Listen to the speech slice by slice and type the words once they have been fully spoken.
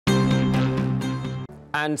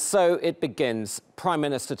And so it begins. Prime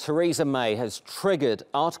Minister Theresa May has triggered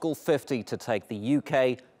Article 50 to take the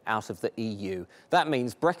UK out of the EU. That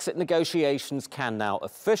means Brexit negotiations can now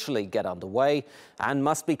officially get underway and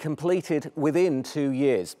must be completed within 2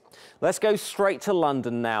 years. Let's go straight to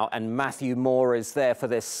London now, and Matthew Moore is there for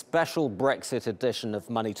this special Brexit edition of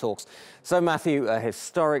Money Talks. So, Matthew, a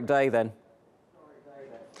historic day then.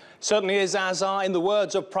 Certainly is, as in the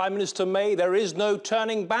words of Prime Minister May, there is no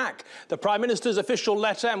turning back. The Prime Minister's official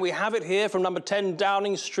letter, and we have it here from number 10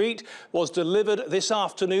 Downing Street, was delivered this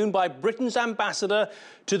afternoon by Britain's ambassador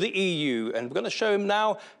to the EU. And we're going to show him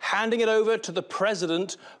now handing it over to the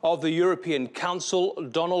President of the European Council,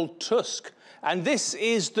 Donald Tusk. And this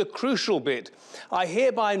is the crucial bit. I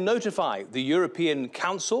hereby notify the European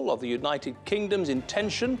Council of the United Kingdom's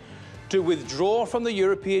intention to withdraw from the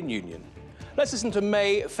European Union. Let's listen to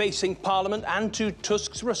May facing Parliament and to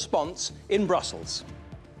Tusk's response in Brussels.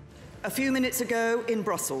 A few minutes ago in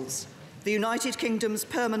Brussels, the United Kingdom's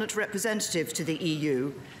permanent representative to the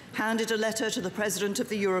EU handed a letter to the President of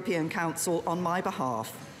the European Council on my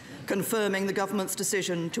behalf, confirming the government's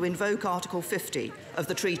decision to invoke Article 50 of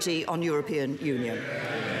the Treaty on European Union.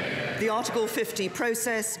 The Article 50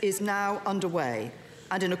 process is now underway,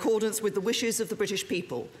 and in accordance with the wishes of the British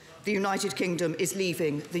people, the United Kingdom is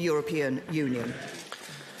leaving the European Union.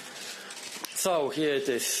 So here it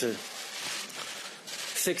is,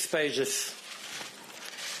 6 pages.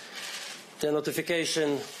 The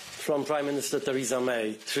notification from Prime Minister Theresa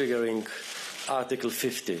May triggering Article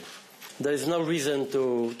 50. There is no reason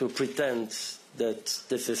to pretend that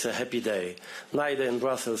this is a happy day, neither in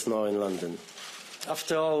Brussels nor in London.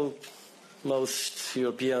 After all, most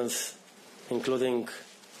Europeans, including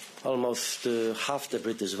almost half the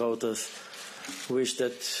British voters, wish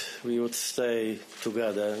that we would stay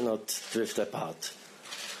together, not drift apart.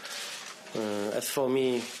 As for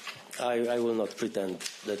me, I will not pretend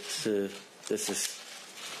that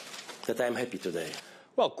that I'm happy today.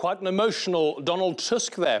 Well, quite an emotional Donald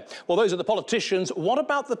Tusk there. Well, those are the politicians. What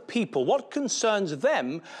about the people? What concerns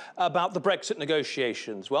them about the Brexit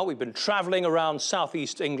negotiations? Well, we've been travelling around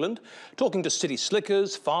southeast England, talking to city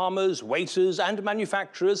slickers, farmers, waiters and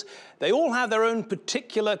manufacturers. They all have their own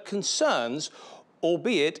particular concerns,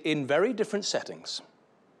 albeit in very different settings.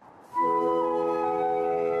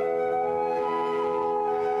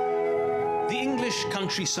 The English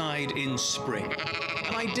countryside in spring.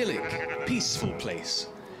 An idyllic, peaceful place.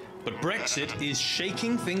 But Brexit is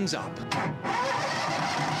shaking things up.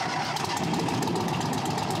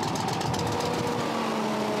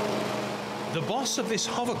 The boss of this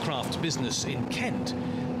hovercraft business in Kent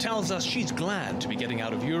tells us she's glad to be getting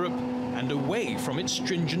out of Europe and away from its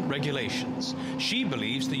stringent regulations. She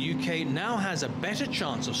believes the UK now has a better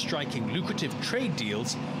chance of striking lucrative trade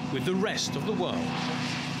deals with the rest of the world.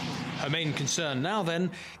 Her main concern now, then,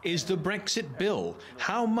 is the Brexit bill.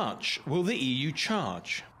 How much will the EU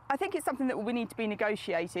charge? I think it's something that will need to be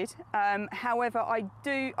negotiated. However, I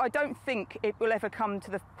don't think it will ever come to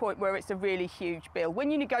the point where it's a really huge bill. When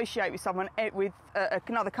you negotiate with someone, with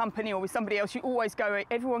another company or with somebody else,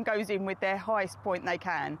 everyone goes in with their highest point they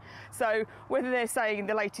can. So whether they're saying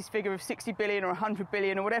the latest figure of 60 billion or 100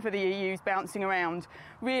 billion or whatever the EU is bouncing around,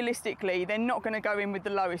 realistically, they're not going to go in with the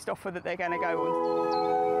lowest offer that they're going to go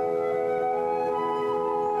on.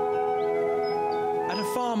 At a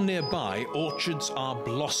farm nearby, orchards are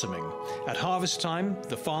blossoming. At harvest time,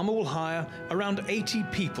 the farmer will hire around 80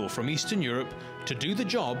 people from Eastern Europe to do the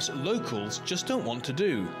jobs locals just don't want to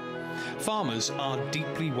do. Farmers are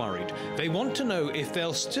deeply worried. They want to know if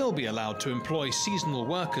they'll still be allowed to employ seasonal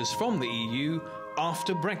workers from the EU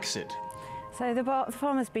after Brexit. So the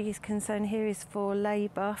farmers' biggest concern here is for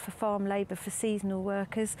labour, for farm labour, for seasonal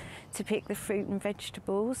workers to pick the fruit and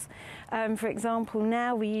vegetables. For example,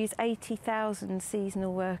 now we use 80,000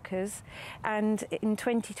 seasonal workers, and in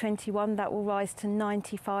 2021 that will rise to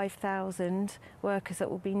 95,000 workers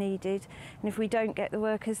that will be needed. And if we don't get the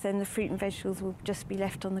workers, then the fruit and vegetables will just be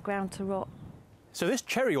left on the ground to rot. So this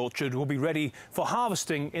cherry orchard will be ready for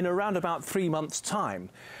harvesting in around about 3 months' time.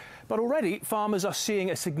 But already, farmers are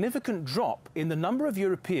seeing a significant drop in the number of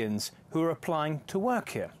Europeans who are applying to work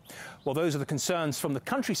here. Well, those are the concerns from the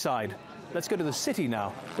countryside. Let's go to the city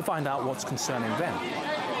now to find out what's concerning them.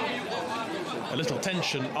 A little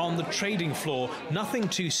tension on the trading floor, nothing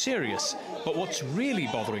too serious. But what's really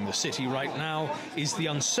bothering the city right now is the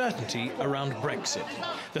uncertainty around Brexit.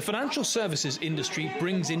 The financial services industry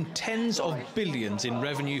brings in tens of billions in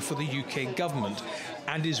revenue for the UK government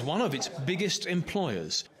and is one of its biggest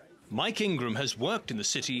employers. Mike Ingram has worked in the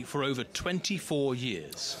city for over 24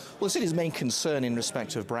 years. Well, the city's main concern in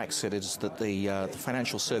respect of Brexit is that the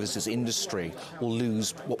financial services industry will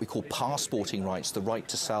lose what we call passporting rights, the right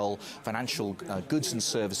to sell financial goods and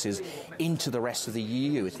services into the rest of the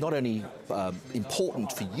EU. It's not only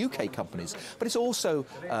important for UK companies, but it's also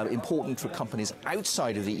important for companies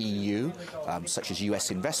outside of the EU, such as US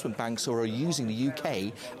investment banks, who are using the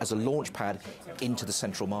UK as a launchpad into the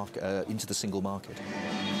central market, into the single market.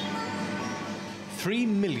 3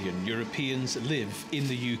 million Europeans live in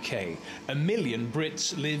the UK. 1 million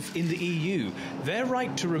Brits live in the EU. Their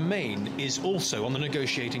right to remain is also on the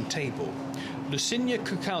negotiating table. Lucynia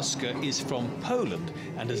Kukowska is from Poland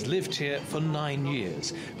and has lived here for 9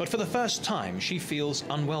 years. But for the first time, she feels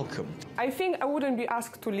unwelcome. I think I wouldn't be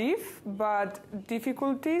asked to leave, but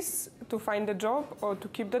difficulties to find a job or to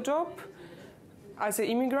keep the job as an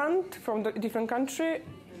immigrant from a different country,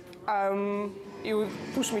 it would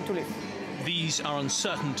push me to leave. These are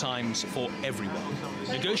uncertain times for everyone.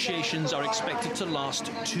 Negotiations are expected to last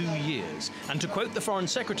 2 years. And to quote the Foreign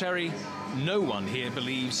Secretary, no one here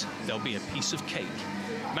believes there'll be a piece of cake.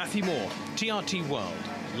 Matthew Moore, TRT World,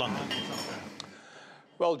 London.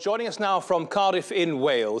 Well, joining us now from Cardiff in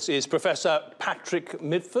Wales is Professor Patrick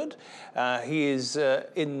Minford. He is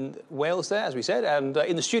in Wales there, as we said, and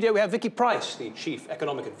in the studio we have Vicky Pryce, the Chief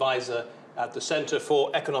Economic Advisor at the Centre for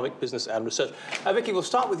Economic Business and Research. Vicky, we'll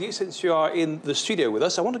start with you since you are in the studio with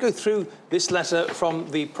us. I want to go through this letter from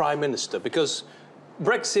the Prime Minister because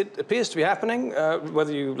Brexit appears to be happening,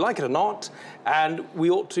 whether you like it or not, and we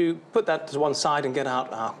ought to put that to one side and get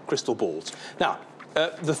out our crystal balls. Now,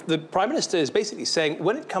 the Prime Minister is basically saying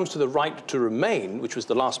when it comes to the right to remain, which was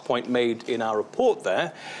the last point made in our report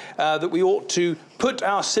there, that we ought to put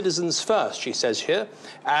our citizens first, she says here,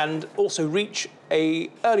 and also reach an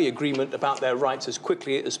early agreement about their rights as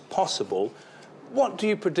quickly as possible. What do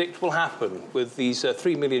you predict will happen with these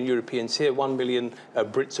 3 million Europeans here, 1 million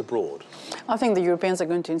Brits abroad? I think the Europeans are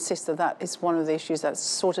going to insist that that is one of the issues that's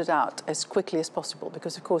sorted out as quickly as possible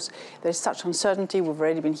because, of course, there's such uncertainty. We've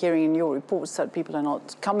already been hearing in your reports that people are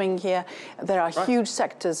not coming here. There are huge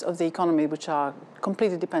sectors of the economy which are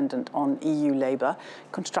completely dependent on EU labour,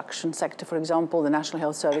 construction sector, for example, the National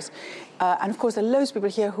Health Service. And, of course, there are loads of people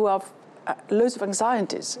here who have loads of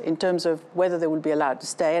anxieties in terms of whether they will be allowed to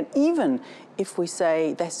stay. And even if we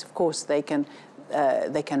say, yes, of course, they can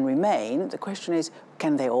remain, the question is,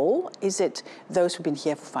 can they all? Is it those who've been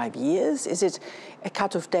here for 5 years? Is it a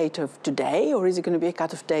cut-off date of today, or is it going to be a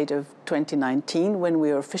cut-off date of 2019 when we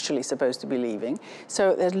are officially supposed to be leaving?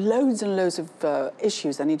 So there's loads and loads of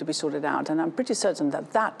issues that need to be sorted out, and I'm pretty certain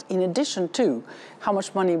that that, in addition to how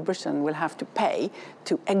much money Britain will have to pay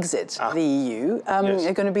to exit the EU, are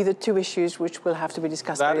going to be the two issues which will have to be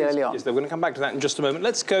discussed very early on. Yes, we're going to come back to that in just a moment.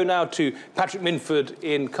 Let's go now to Patrick Minford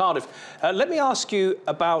in Cardiff. Let me ask you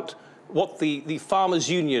about what the Farmers'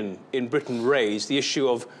 Union in Britain raised, the issue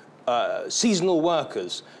of seasonal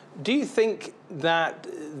workers. Do you think that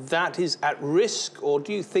that is at risk, or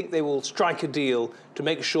do you think they will strike a deal to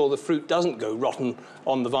make sure the fruit doesn't go rotten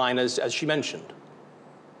on the vine, as she mentioned?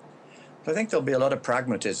 I think there'll be a lot of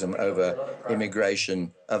pragmatism over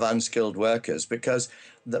immigration of unskilled workers because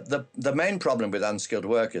the main problem with unskilled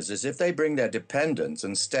workers is if they bring their dependents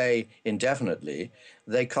and stay indefinitely,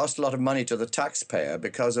 they cost a lot of money to the taxpayer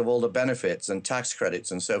because of all the benefits and tax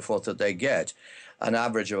credits and so forth that they get, an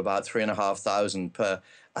average of about $3,500 per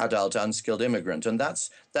adult unskilled immigrant. And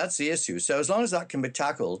that's the issue. So as long as that can be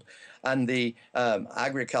tackled and the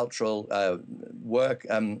agricultural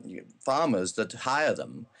farmers that hire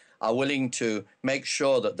them are willing to make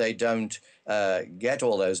sure that they don't get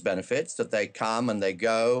all those benefits, that they come and they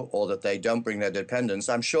go, or that they don't bring their dependents,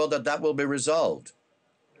 I'm sure that that will be resolved.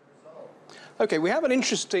 OK, we have an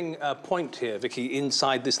interesting point here, Vicky,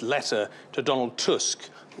 inside this letter to Donald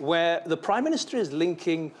Tusk, where the Prime Minister is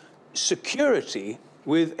linking security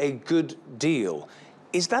with a good deal.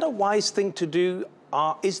 Is that a wise thing to do?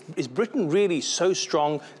 Is Britain really so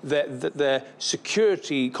strong that their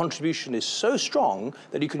security contribution is so strong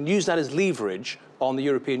that you can use that as leverage on the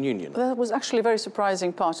European Union? That was actually a very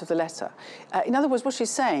surprising part of the letter. In other words, what she's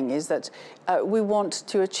saying is that we want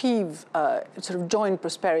to achieve sort of joint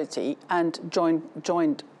prosperity and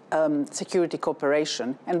joint security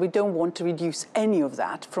cooperation, and we don't want to reduce any of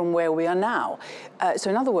that from where we are now. So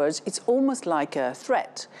in other words, it's almost like a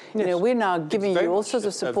threat. You know, we're now giving you all sorts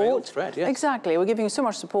of support. Threat, yes. Exactly, we're giving you so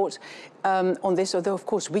much support on this, although of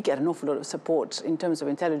course we get an awful lot of support in terms of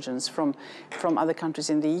intelligence from other countries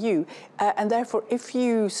in the EU. And therefore, if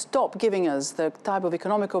you stop giving us the type of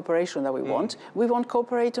economic cooperation that we want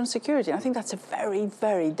cooperate on security. And I think that's a very,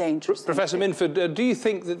 very dangerous Professor Minford, do you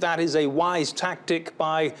think that that is a wise tactic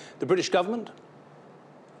by the British government?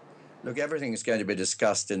 Look, everything is going to be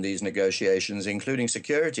discussed in these negotiations, including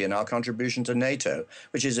security and our contribution to NATO,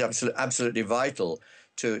 which is absolutely vital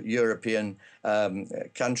to European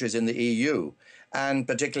countries in the EU, and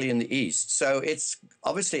particularly in the East. So it's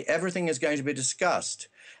obviously everything is going to be discussed.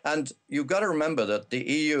 And you've got to remember that the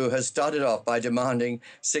EU has started off by demanding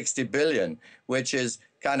 60 billion, which is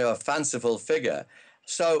kind of a fanciful figure.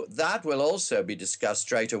 So that will also be discussed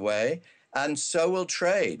straight away. And so will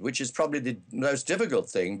trade, which is probably the most difficult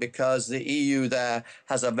thing, because the EU there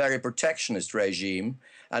has a very protectionist regime,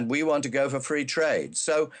 and we want to go for free trade.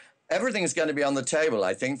 So everything's going to be on the table,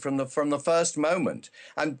 I think, from the first moment.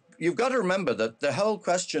 And you've got to remember that the whole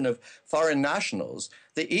question of foreign nationals,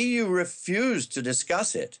 the EU refused to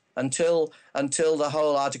discuss it until the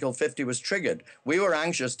whole Article 50 was triggered. We were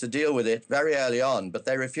anxious to deal with it very early on, but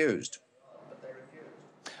they refused.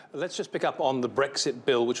 Let's just pick up on the Brexit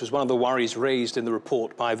bill, which was one of the worries raised in the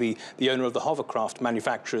report by the owner of the hovercraft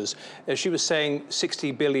manufacturers. She was saying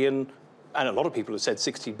 60 billion, and a lot of people have said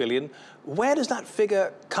 60 billion. Where does that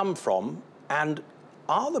figure come from? And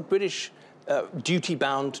are the British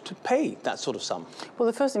duty-bound to pay that sort of sum? Well,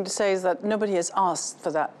 the first thing to say is that nobody has asked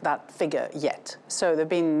for that figure yet. So there have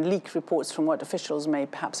been leaked reports from what officials may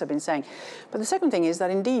perhaps have been saying. But the second thing is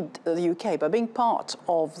that indeed the UK, by being part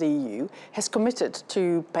of the EU, has committed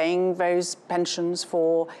to paying various pensions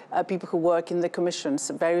for people who work in the commissions,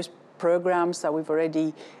 various programmes that we've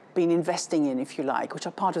already been investing in, if you like, which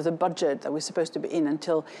are part of the budget that we're supposed to be in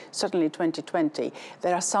until certainly 2020.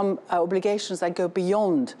 There are some obligations that go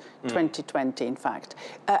beyond 2020, in fact.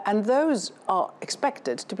 And those are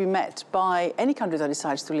expected to be met by any country that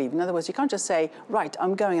decides to leave. In other words, you can't just say, right,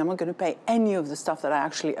 I'm not going to pay any of the stuff that I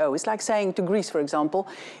actually owe. It's like saying to Greece, for example,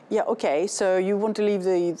 yeah, OK, so you want to leave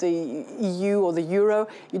the EU or the euro,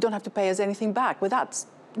 you don't have to pay us anything back. Well, that's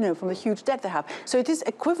from the huge debt they have. So it is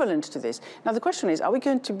equivalent to this. Now, the question is, are we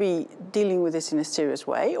going to be dealing with this in a serious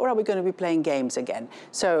way, or are we going to be playing games again?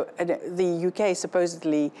 So the UK is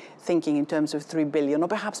supposedly thinking in terms of 3 billion, or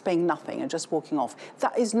perhaps paying nothing and just walking off.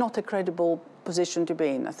 That is not a credible position to be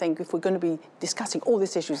in. I think if we're going to be discussing all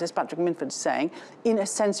these issues, as Patrick Minford is saying, in a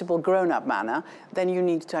sensible, grown-up manner, then you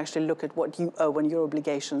need to actually look at what you owe and your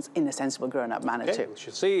obligations in a sensible, grown-up manner too. We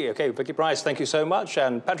should see. OK, Vicky Pryce, thank you so much.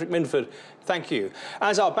 And Patrick Minford, thank you.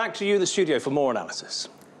 Azar, back to you in the studio for more analysis.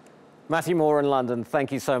 Matthew Moore in London,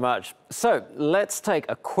 thank you so much. So let's take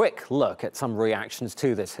a quick look at some reactions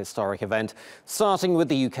to this historic event, starting with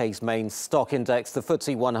the UK's main stock index, the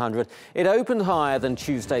FTSE 100. It opened higher than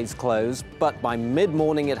Tuesday's close, but by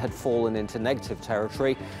mid-morning it had fallen into negative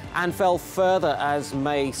territory and fell further as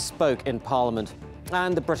May spoke in Parliament.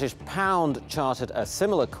 And the British pound charted a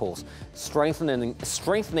similar course, strengthening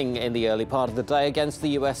in the early part of the day against the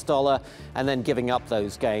US dollar and then giving up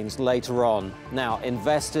those gains later on. Now,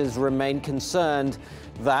 investors remain concerned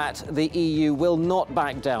that the EU will not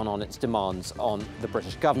back down on its demands on the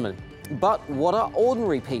British government. But what are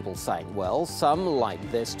ordinary people saying? Well, some, like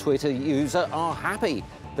this Twitter user, are happy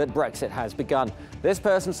that Brexit has begun. This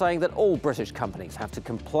person saying that all British companies have to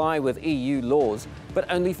comply with EU laws, but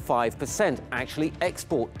only 5% actually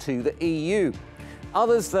export to the EU.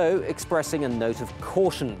 Others, though, expressing a note of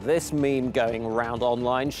caution. This meme going around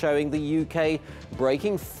online showing the UK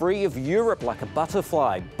breaking free of Europe like a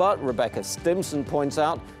butterfly. But Rebecca Stimson points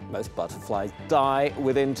out most butterflies die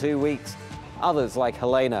within 2 weeks. Others, like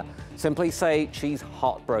Helena, simply say she's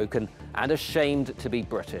heartbroken and ashamed to be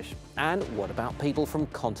British. And what about people from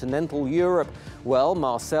continental Europe? Well,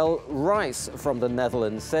 Marcel Rice from the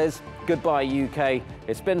Netherlands says, "Goodbye, UK.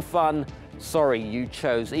 It's been fun. Sorry you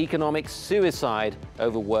chose economic suicide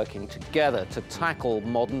over working together to tackle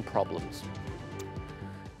modern problems."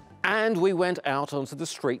 And we went out onto the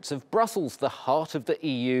streets of Brussels, the heart of the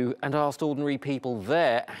EU, and asked ordinary people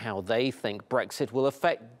there how they think Brexit will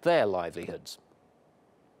affect their livelihoods.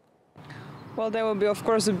 Well, there will be, of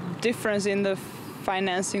course, a difference in the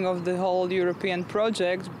financing of the whole European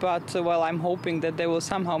project, but, well, I'm hoping that they will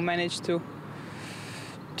somehow manage to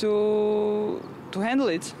handle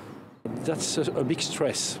it. That's a big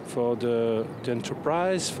stress for the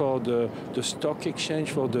enterprise, for the stock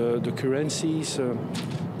exchange, for the currencies.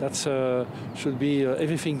 That should be,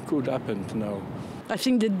 everything could happen now. I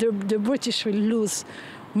think that the British will lose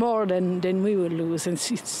more than we will lose, and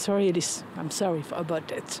it's really, I'm sorry about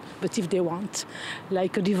that. But if they want,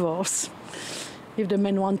 like a divorce, if the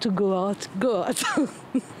men want to go out, go out.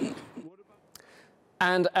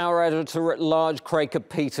 And our editor-at-large, Craig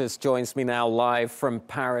Peters, joins me now live from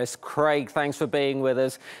Paris. Craig, thanks for being with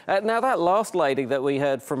us. Now, that last lady that we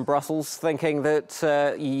heard from Brussels thinking that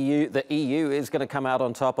the EU is going to come out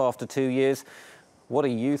on top after 2 years, what are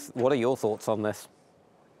your thoughts on this?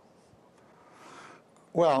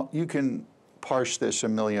 Well, you can parse this a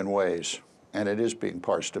million ways, and it is being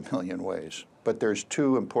parsed a million ways. But there's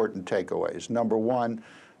two important takeaways. Number one,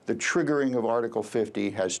 the triggering of Article 50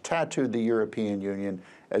 has tattooed the European Union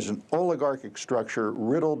as an oligarchic structure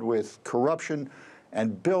riddled with corruption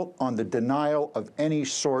and built on the denial of any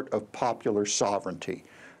sort of popular sovereignty.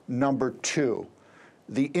 Number two,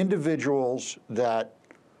 the individuals that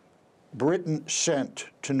Britain sent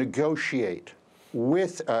to negotiate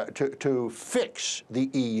with, to fix the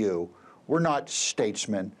EU were not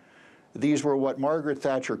statesmen. These were what Margaret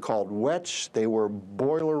Thatcher called wets. They were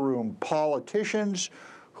boiler room politicians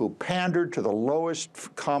who pandered to the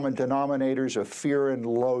lowest common denominators of fear and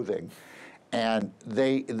loathing. And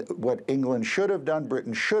what England should have done,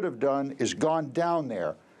 Britain should have done, is gone down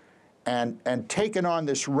there and taken on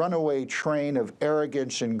this runaway train of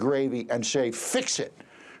arrogance and gravy and say, fix it,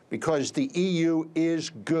 because the EU is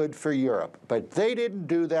good for Europe. But they didn't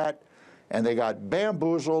do that, and they got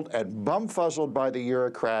bamboozled and bumfuzzled by the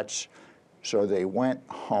bureaucrats, so they went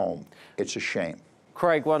home. It's a shame.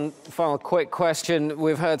 Craig, one final quick question.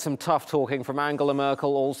 We've heard some tough talking from Angela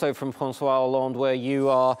Merkel, also from Francois Hollande, where you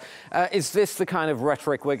are. Is this the kind of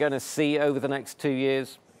rhetoric we're going to see over the next 2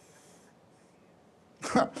 years?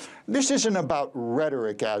 This isn't about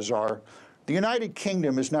rhetoric, Azar. The United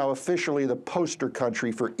Kingdom is now officially the poster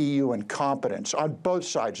country for EU incompetence on both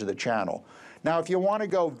sides of the channel. Now, if you want to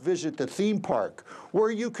go visit the theme park, where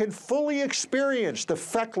you can fully experience the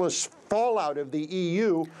feckless fallout of the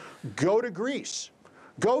EU, go to Greece.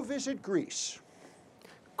 Go visit Greece.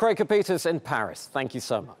 Craig Capitas in Paris, thank you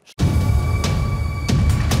so much.